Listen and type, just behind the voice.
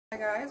Hi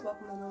guys,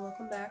 welcome and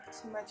welcome back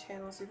to my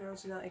channel. It's your girl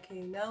Janelle,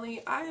 aka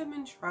Nelly. I have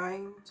been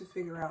trying to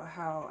figure out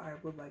how I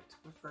would like to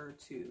prefer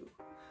to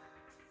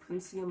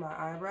conceal my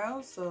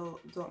eyebrows, so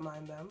don't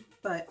mind them.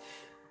 But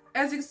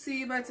as you can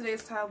see by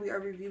today's title, we are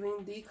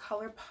reviewing the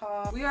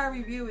Colourpop. We are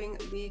reviewing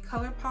the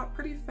Colourpop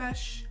Pretty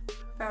Fresh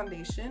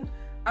foundation.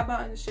 I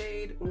bought in the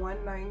shade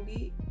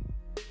 190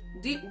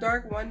 Deep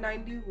Dark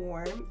 190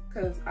 Warm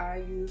because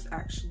I use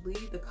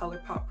actually the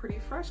Colourpop Pretty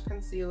Fresh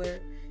concealer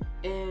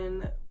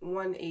in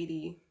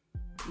 180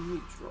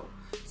 Neutral.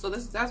 So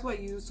that's what I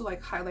use to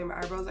like highlight my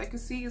eyebrows. I can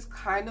see it's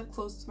kind of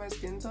close to my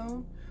skin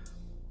tone,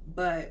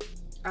 but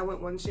I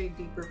went one shade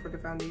deeper for the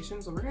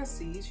foundation, so we're gonna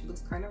see. She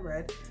looks kind of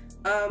red.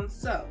 I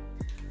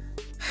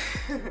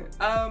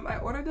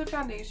ordered the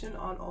foundation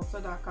on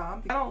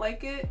Ulta.com. If I don't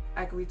like it,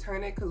 I can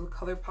return it because the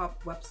Colourpop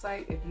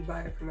website, if you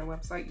buy it from their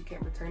website, you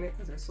can't return it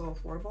because they're so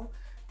affordable.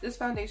 This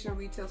foundation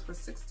retails for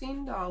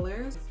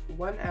 $16.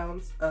 1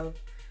 ounce of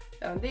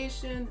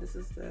foundation. This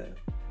is the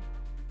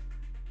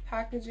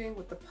packaging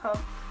with the pump.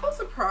 I was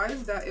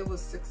surprised that it was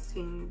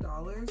 $16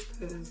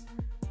 because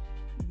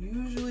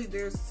usually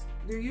they're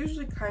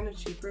usually kind of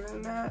cheaper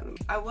than that.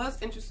 I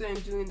was interested in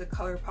doing the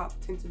Colourpop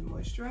tinted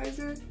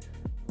moisturizer,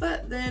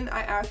 but then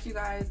I asked you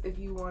guys if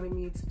you wanted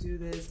me to do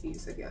this and you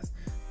said yes.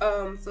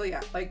 So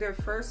yeah, like their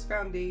first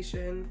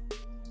foundation,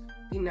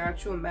 the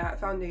natural matte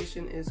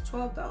foundation is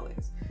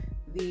 $12.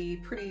 The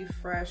Pretty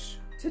Fresh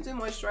tinted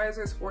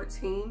moisturizer is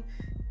 $14,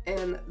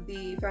 and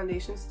the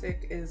foundation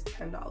stick is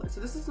 $10.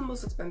 So this is the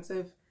most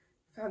expensive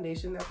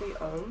foundation that they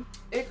own.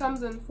 It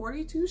comes in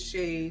 42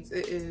 shades.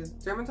 It is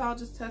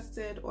dermatologist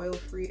tested, oil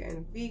free,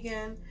 and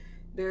vegan.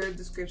 Their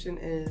description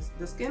is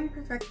the skin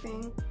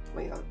perfecting,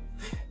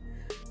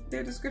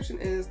 Their description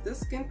is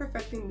this skin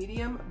perfecting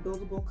medium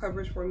buildable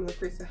coverage formula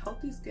creates a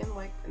healthy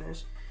skin-like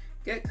finish.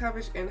 Get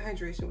coverage and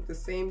hydration with the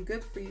same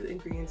good for you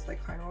ingredients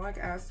like hyaluronic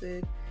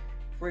acid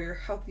for your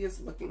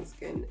healthiest looking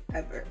skin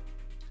ever.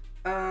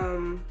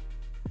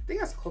 I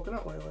think it has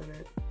coconut oil in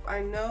it. I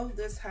know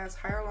this has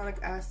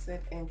hyaluronic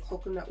acid and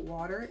coconut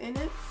water in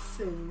it,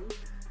 so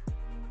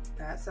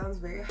that sounds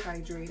very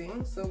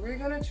hydrating. So we're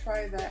gonna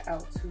try that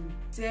out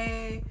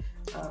today.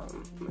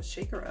 I'm gonna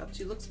shake her up.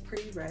 She looks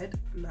pretty red,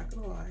 I'm not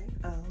gonna lie.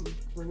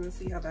 We're gonna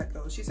see how that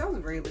goes. She sounds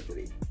very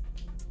liquidy.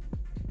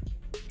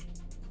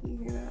 Can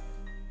you hear that?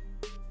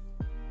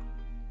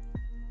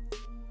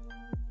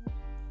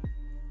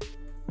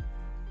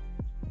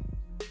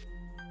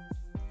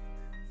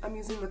 I'm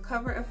using the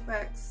Cover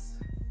FX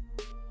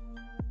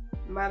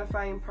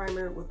Mattifying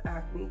Primer with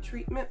Acne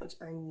treatment, which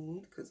I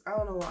need because I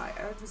don't know why.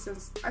 Ever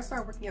since I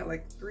started working out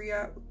like three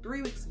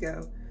weeks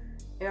ago,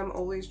 and I'm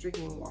always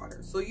drinking water.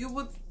 So you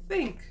would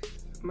think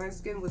my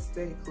skin would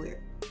stay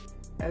clear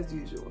as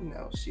usual.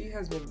 No, she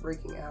has been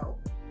breaking out,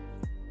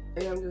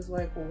 and I'm just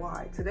like,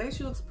 why? Today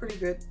she looks pretty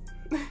good.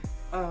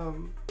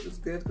 It's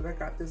good because I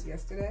got this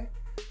yesterday.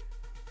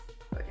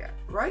 But yeah,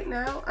 right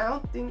now, I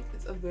don't think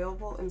it's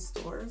available in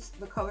stores.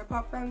 The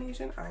Colourpop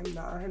foundation, I'm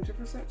not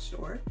 100%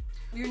 sure.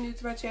 If you're new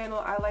to my channel,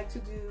 I like to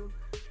do,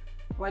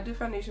 when I do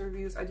foundation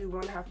reviews, I do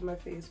one half of my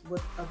face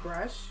with a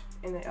brush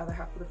and the other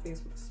half of the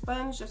face with a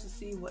sponge just to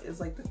see what is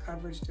like the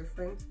coverage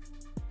difference.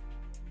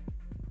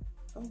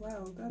 Oh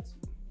wow,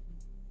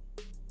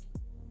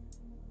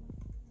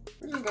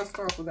 we're just gonna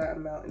start off with that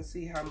amount and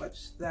see how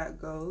much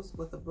that goes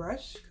with a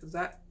brush, because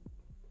that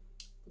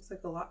looks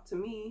like a lot to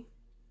me.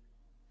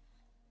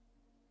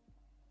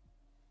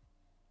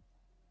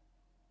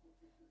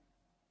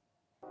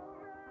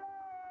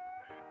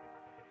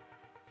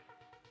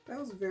 That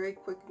was very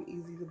quick and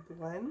easy to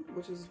blend,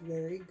 which is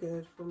very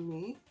good for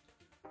me,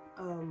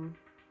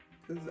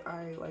 because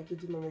I like to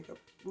do my makeup.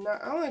 I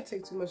don't like to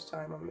take too much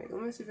time on makeup.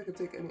 Let me see if I can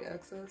take any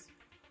excess.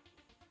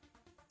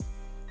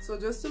 So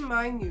just to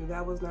mind you,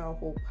 that was not a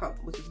whole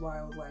pump, which is why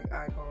I was like,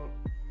 I don't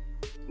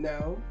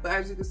know. But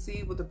as you can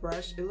see with the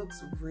brush, it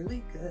looks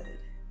really good.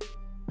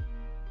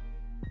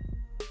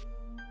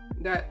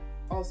 That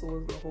also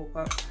wasn't a whole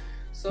pump.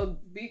 So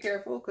be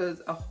careful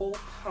because a whole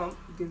pump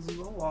gives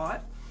you a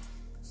lot.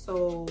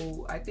 So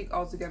I think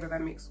altogether that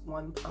makes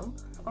one pump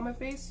on my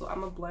face. So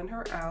I'm gonna blend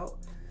her out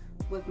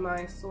with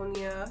my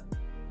Sonia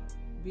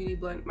Beauty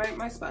Blend,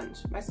 my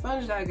sponge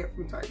that I get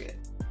from Target.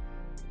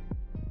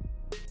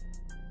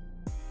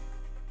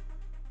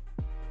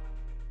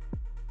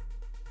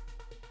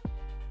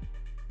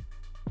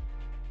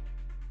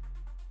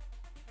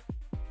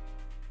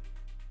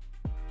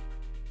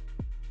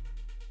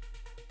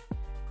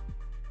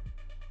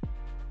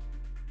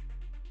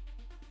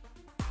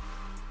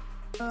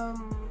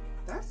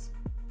 That's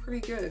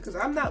pretty good because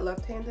I'm not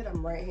left-handed,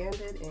 I'm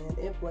right-handed, and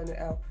it blended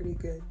out pretty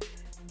good.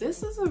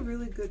 This is a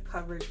really good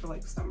coverage for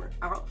like summer.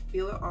 I don't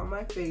feel it on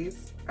my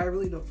face. I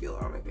really don't feel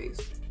it on my face.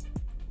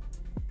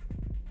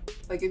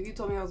 Like if you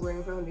told me I was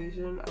wearing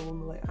foundation, I would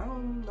be like,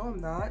 no, I'm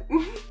not.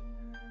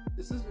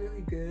 This is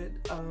really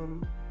good.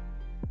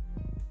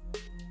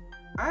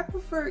 I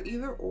prefer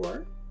either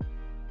or.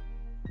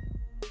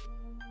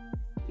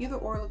 Either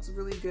or looks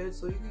really good,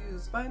 so you can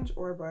use a sponge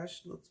or a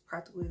brush. It looks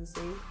practically the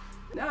same.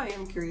 Now I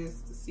am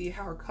curious to see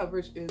how her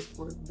coverage is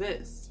for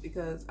this,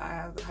 because I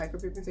have the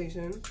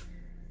hyperpigmentation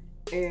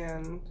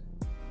and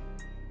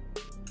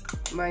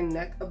my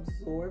neck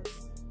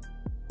absorbs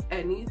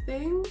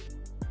anything,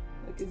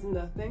 like it's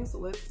nothing. So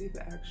let's see if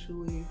it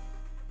actually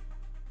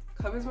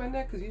covers my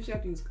neck, because usually I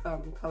have to use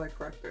color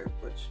corrector,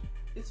 which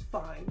is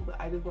fine, but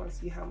I just want to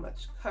see how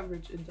much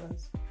coverage it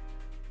does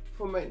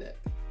for my neck.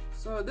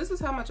 So this is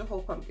how much a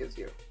whole pump gives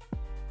you.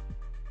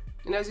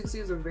 And as you can see,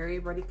 it's a very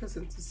runny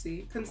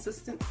consistency.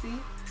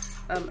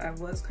 I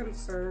was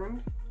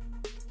concerned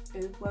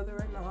is whether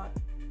or not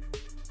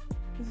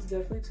this is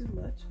definitely too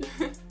much.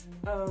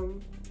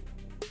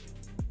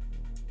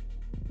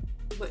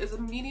 But it's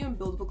a medium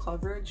buildable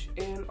coverage,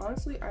 and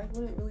honestly, I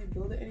wouldn't really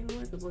build it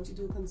anymore, because once you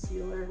do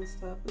concealer and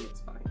stuff,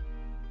 it's fine.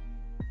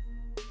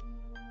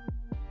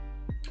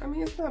 I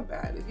mean, it's not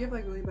bad. If you have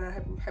like really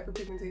bad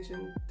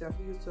hyperpigmentation,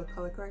 definitely use a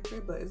color corrector,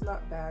 but it's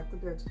not bad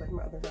compared to like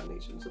my other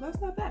foundation, so that's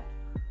not bad.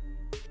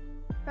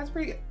 That's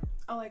pretty good.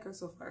 I like her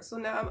so far. So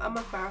now I'm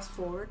gonna fast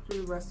forward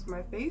through the rest of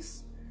my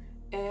face,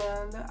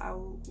 and I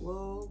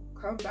will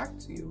come back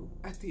to you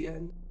at the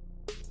end.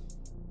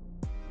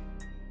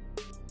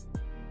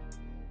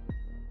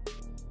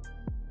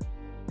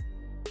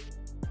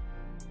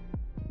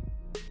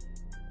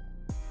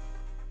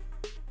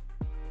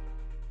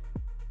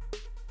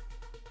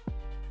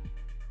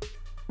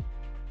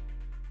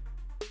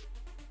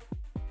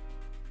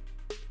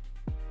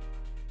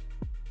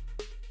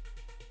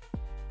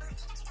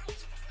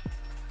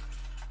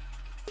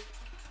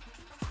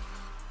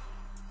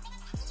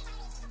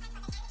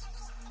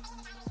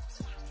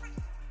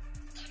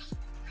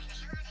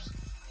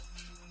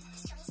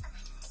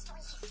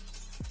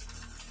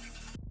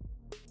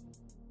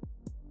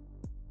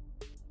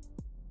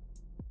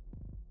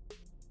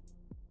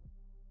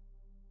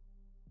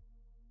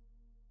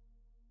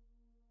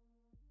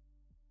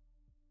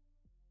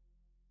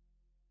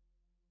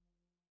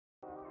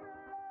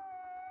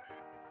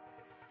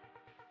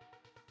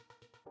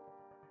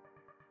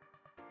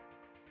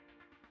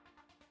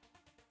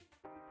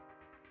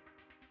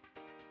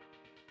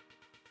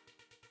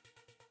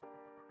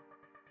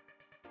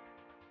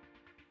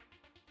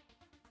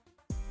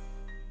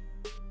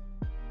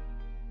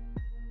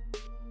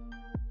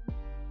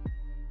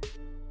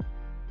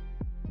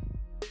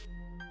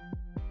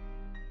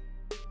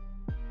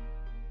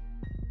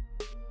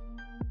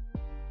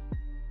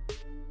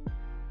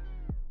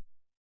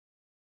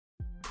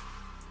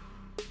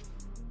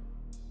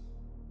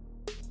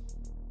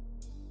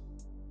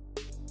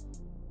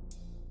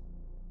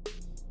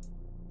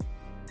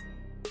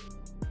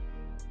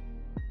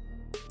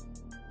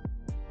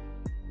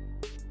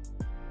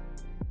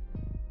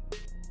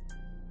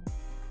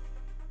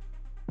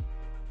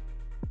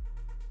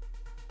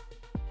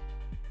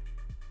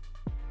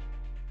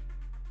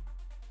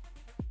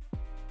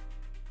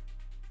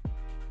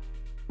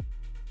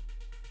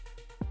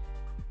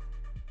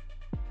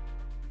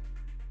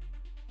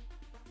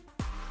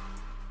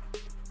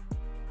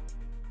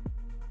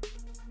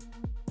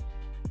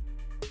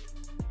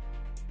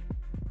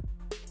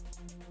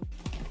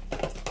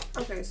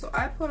 Okay, so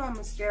I put on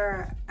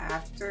mascara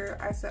after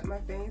I set my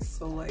face,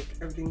 so like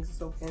everything's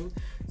soaked in.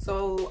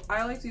 So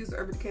I like to use the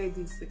Urban Decay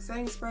D6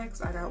 setting spray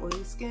because I got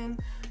oily skin,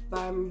 but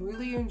I'm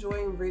really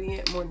enjoying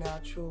Radiant, more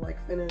natural,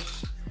 like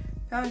finish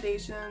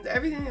foundations,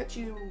 everything that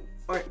you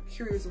aren't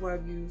curious what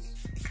I've used.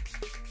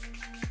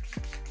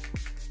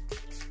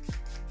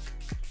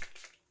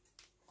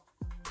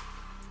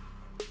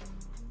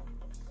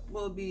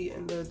 Will be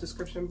in the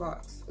description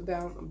box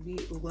down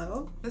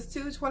below. It's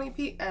 2:20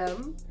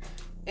 p.m.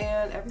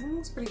 and everything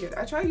looks pretty good.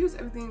 I try to use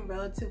everything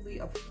relatively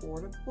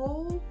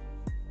affordable,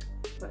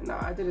 but no,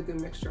 I did a good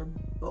mixture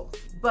of both.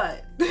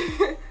 But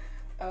this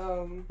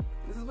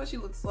is what she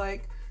looks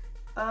like.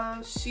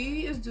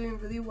 She is doing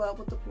really well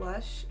with the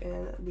blush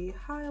and the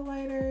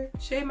highlighter.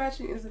 Shade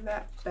matching isn't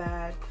that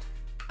bad.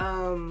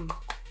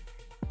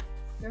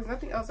 There's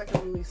nothing else I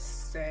can really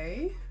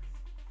say.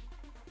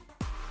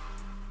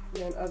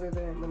 Then other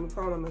than, let me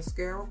put on a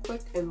mascara real quick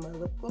and my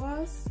lip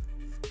gloss.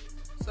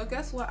 So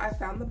guess what? I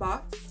found the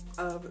box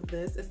of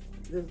this.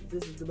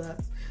 This is the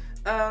box.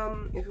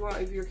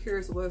 If you're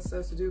curious what it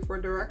says to do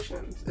for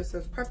directions, it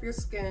says prep your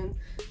skin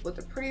with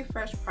a pretty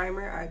fresh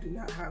primer. I do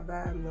not have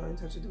that. I have no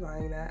intention of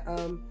buying that.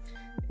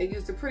 It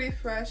used a pretty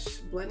fresh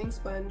blending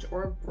sponge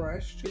or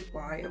brush to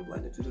apply and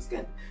blend it to the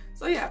skin.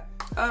 So yeah,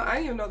 I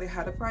didn't even know they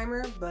had a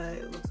primer, but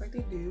it looks like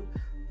they do.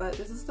 But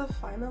this is the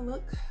final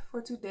look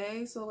for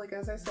today. So like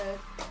as I said,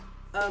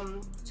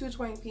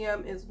 2:20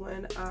 p.m. is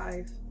when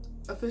I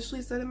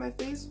officially set in my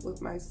face with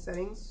my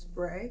setting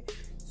spray.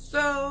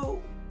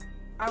 So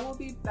I will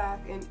be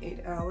back in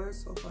 8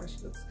 hours. So far she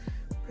looks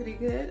pretty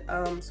good.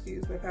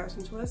 Excuse my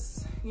fashion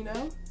twists, you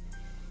know.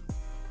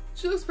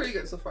 She looks pretty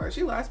good so far.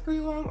 She lasts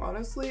pretty long,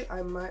 honestly.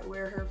 I might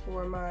wear her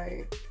for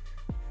my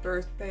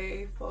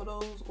birthday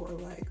photos or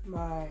like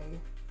my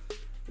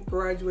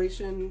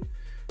graduation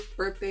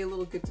birthday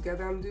little get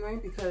together I'm doing,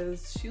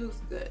 because she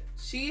looks good.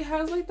 She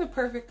has like the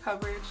perfect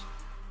coverage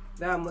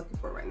that I'm looking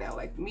for right now,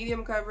 like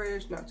medium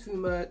coverage, not too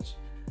much,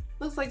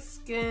 Looks like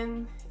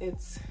skin.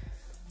 It's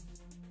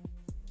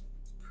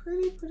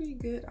pretty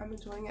good. I'm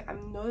enjoying it.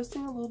 I'm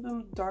noticing a little bit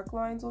of dark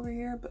lines over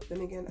here, but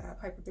then again, I have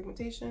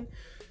hyperpigmentation.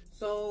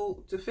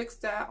 So to fix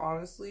that,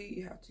 honestly,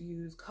 you have to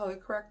use color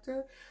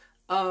corrector.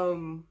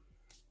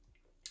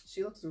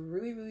 She looks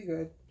really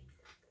good.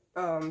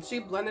 She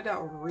blended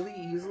out really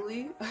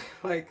easily.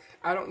 Like,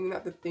 I don't even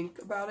have to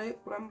think about it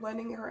when I'm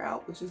blending her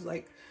out, which is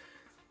like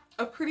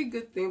a pretty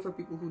good thing for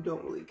people who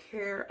don't really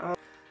care.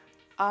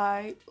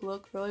 I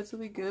look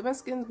relatively good. My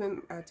skin's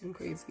been acting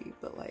crazy,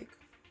 but like,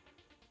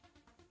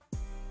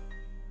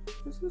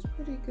 this is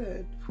pretty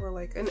good for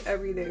like an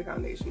everyday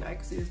foundation. I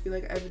could see this be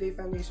like an everyday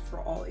foundation for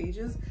all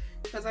ages,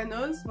 because I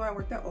noticed when I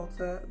worked at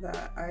Ulta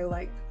that I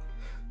like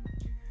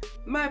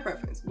my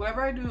preference.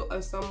 Whenever I do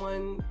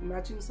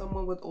matching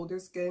someone with older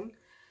skin,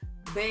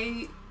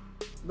 they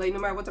like, no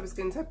matter what type of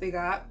skin type they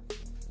got,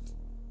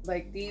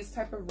 like these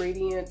type of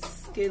radiant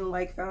skin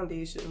like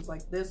foundations,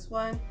 like this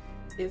one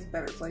is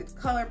better. It's like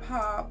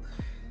Colourpop,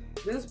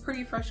 this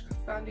pretty fresh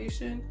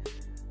foundation,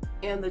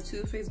 and the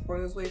Too Faced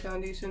Born This Way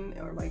foundation,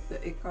 or like the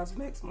It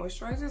Cosmetics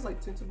moisturizers, like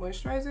tinted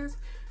moisturizers.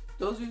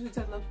 Those usually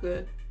tend to look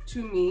good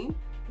to me,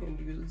 and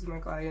usually to my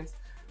clients,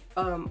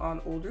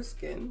 on older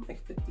skin,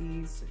 like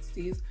 50s,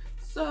 60s.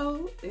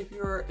 So if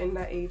you're in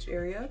that age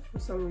area for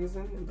some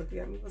reason and looking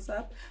at me, what's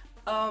up?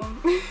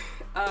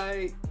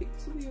 I think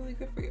this will be really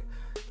good for you.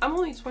 I'm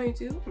only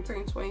 22. I'm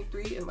turning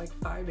 23 in like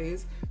 5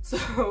 days,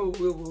 so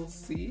we will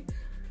see.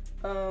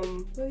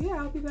 But yeah,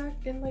 I'll be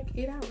back in like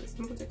 8 hours.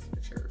 I'm gonna take some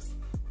pictures.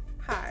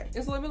 Hi.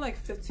 It's only been like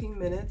 15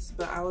 minutes,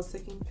 but I was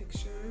taking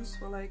pictures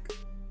for like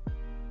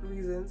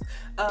reasons.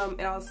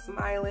 And I was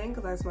smiling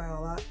because I smile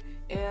a lot,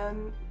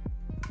 and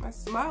my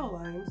smile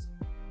lines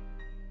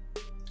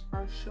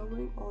are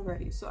showing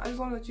already. So I just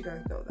want to let you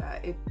guys know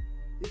that it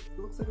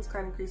looks like it's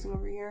kind of creasing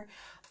over here.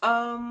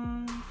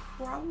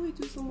 Probably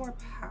do some more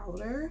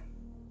powder.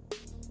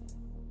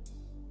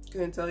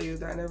 Couldn't tell you,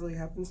 that never really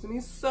happens to me.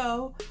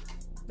 So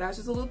that's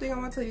just a little thing I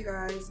want to tell you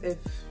guys. If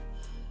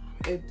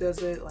it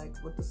does it like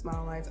with the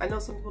smile lines, I know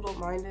some people don't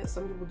mind it,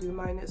 some people do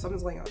mind it, so I'm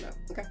just letting y'all know.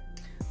 Okay,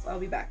 so I'll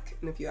be back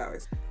in a few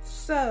hours.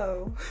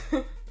 So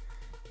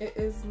it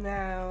is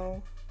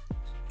now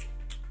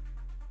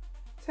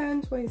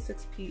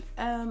 10:26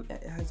 p.m.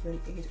 It has been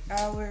 8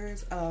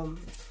 hours.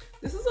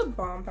 This is a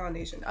bomb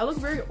foundation. I look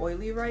very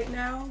oily right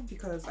now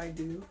because I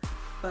do,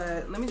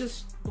 but let me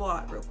just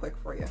blot real quick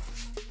for you.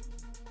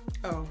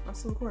 Oh, I'm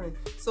still recording.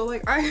 So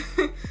like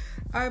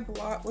I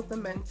blot with the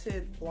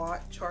Mented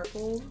Blot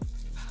charcoal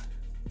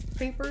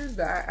papers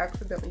that I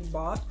accidentally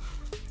bought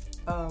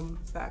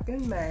back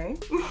in May.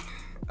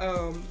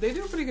 They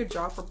do a pretty good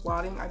job for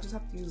blotting. I just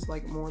have to use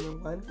like more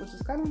than one, which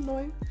is kind of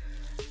annoying,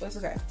 but it's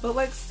okay. But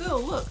like, still,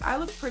 look, I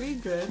look pretty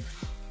good.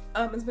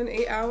 It's been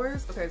 8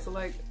 hours. Okay, so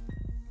like,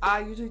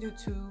 I usually do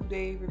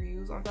 2-day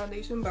reviews on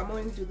foundation, but I'm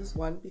only gonna do this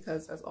one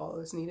because that's all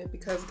that's needed.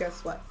 Because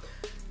guess what?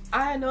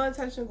 I had no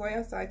intention of going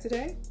outside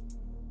today,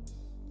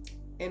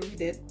 and we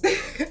did.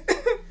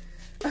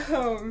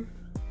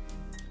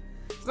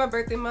 It's my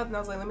birthday month, and I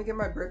was like, let me get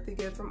my birthday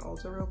gift from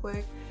Ulta real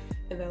quick.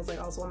 And then I was like,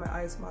 I also want my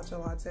iced matcha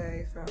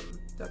latte from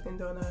Dunkin'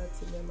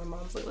 Donuts. And then my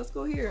mom's like, let's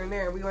go here and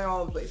there. And we went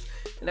all over the place.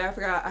 And I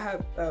forgot I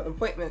had an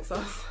appointment, so I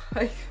was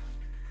like,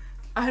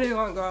 I didn't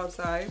want to go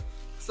outside.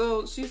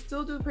 So she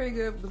still did pretty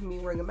good with me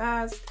wearing a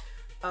mask.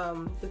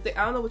 The thing,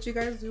 I don't know what you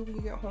guys do when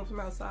you get home from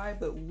outside,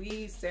 but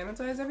we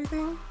sanitize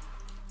everything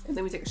and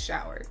then we take a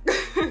shower.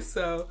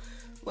 So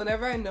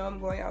whenever I know I'm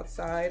going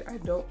outside, I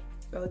don't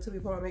relatively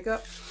put on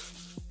makeup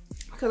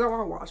because I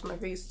want to wash my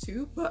face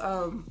too.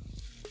 But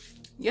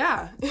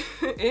yeah,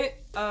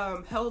 it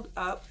held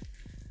up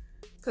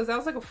because that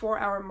was like a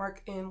 4-hour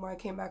mark in when I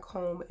came back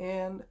home,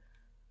 and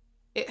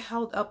it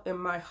held up in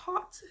my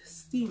hot,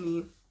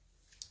 steamy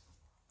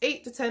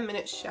 8 to 10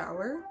 minute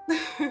shower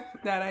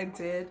that I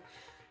did,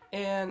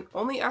 and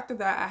only after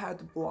that I had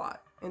to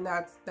blot, and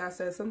that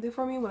says something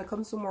for me when it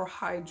comes to more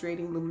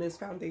hydrating luminous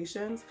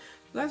foundations.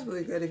 So that's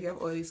really good if you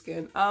have oily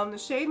skin. The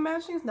shade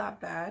matching is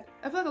not bad.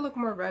 I feel like I look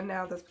more red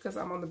now. That's because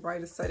I'm on the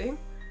brightest setting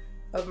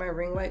of my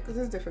ring light, because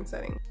there's different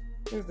settings.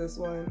 There's this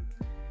one,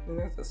 and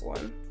there's this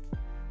one.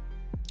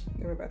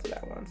 Then we're back to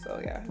that one. So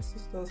yeah, it's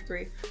just those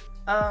three.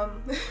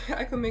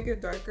 I could make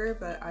it darker,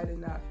 but I did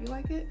not feel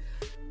like it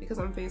because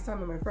I'm FaceTime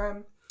with my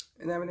friend,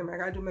 and then I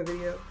gotta do my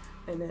video,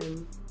 and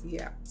then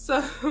yeah.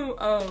 So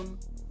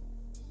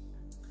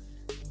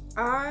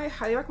I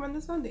highly recommend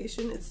this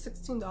foundation. It's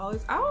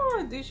 $16. I don't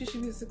want to think she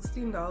should be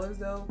 $16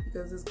 though,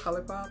 because it's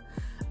Colourpop.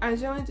 I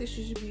generally think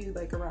she should be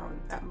like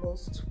around at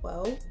most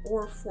 12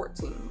 or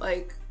 14.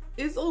 Like,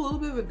 it's a little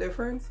bit of a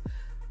difference,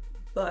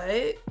 but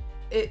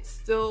it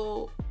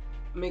still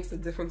makes a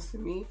difference to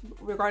me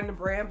regarding the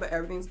brand. But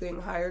everything's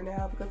getting higher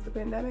now because of the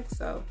pandemic,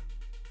 so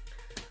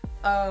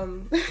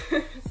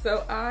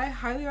so I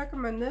highly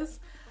recommend this.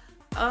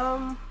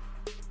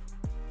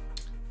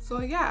 So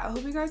yeah, I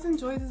hope you guys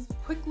enjoyed this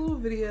quick little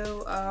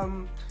video. I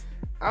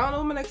don't know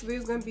what my next video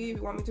is gonna be. If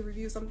you want me to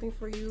review something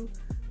for you,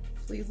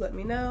 please let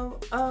me know.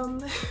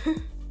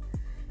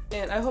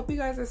 And I hope you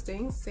guys are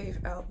staying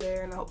safe out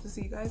there, and I hope to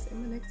see you guys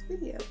in the next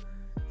video.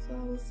 So So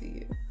I will see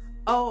you.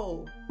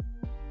 Oh,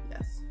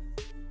 yes.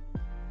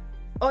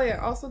 Oh yeah,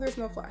 also there's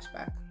no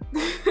flashback.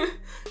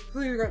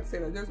 We were going to say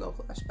that there's no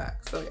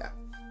flashback. So yeah,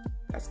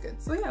 that's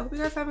good. So yeah, I hope you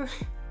guys have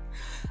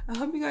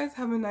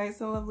a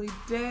nice and lovely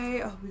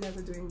day. I hope you guys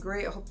are doing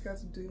great. I hope you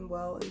guys are doing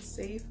well and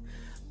safe.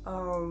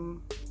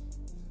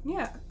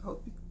 Yeah, I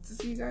hope to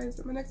see you guys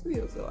in my next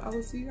video. So I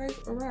will see you guys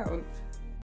around.